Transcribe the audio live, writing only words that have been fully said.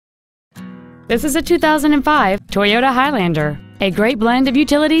This is a 2005 Toyota Highlander, a great blend of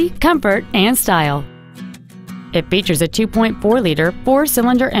utility, comfort, and style. It features a 2.4-liter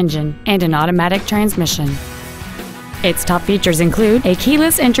four-cylinder engine and an automatic transmission. Its top features include a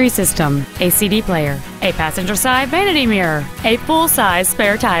keyless entry system, a CD player, a passenger side vanity mirror, a full-size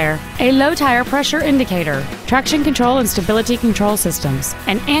spare tire, a low tire pressure indicator, traction control and stability control systems,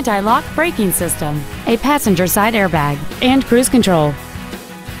 an anti-lock braking system, a passenger side airbag, and cruise control.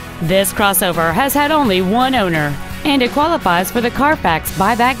 This crossover has had only one owner, and it qualifies for the Carfax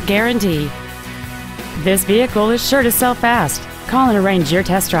buyback guarantee. This vehicle is sure to sell fast. Call and arrange your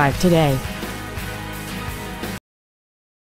test drive today.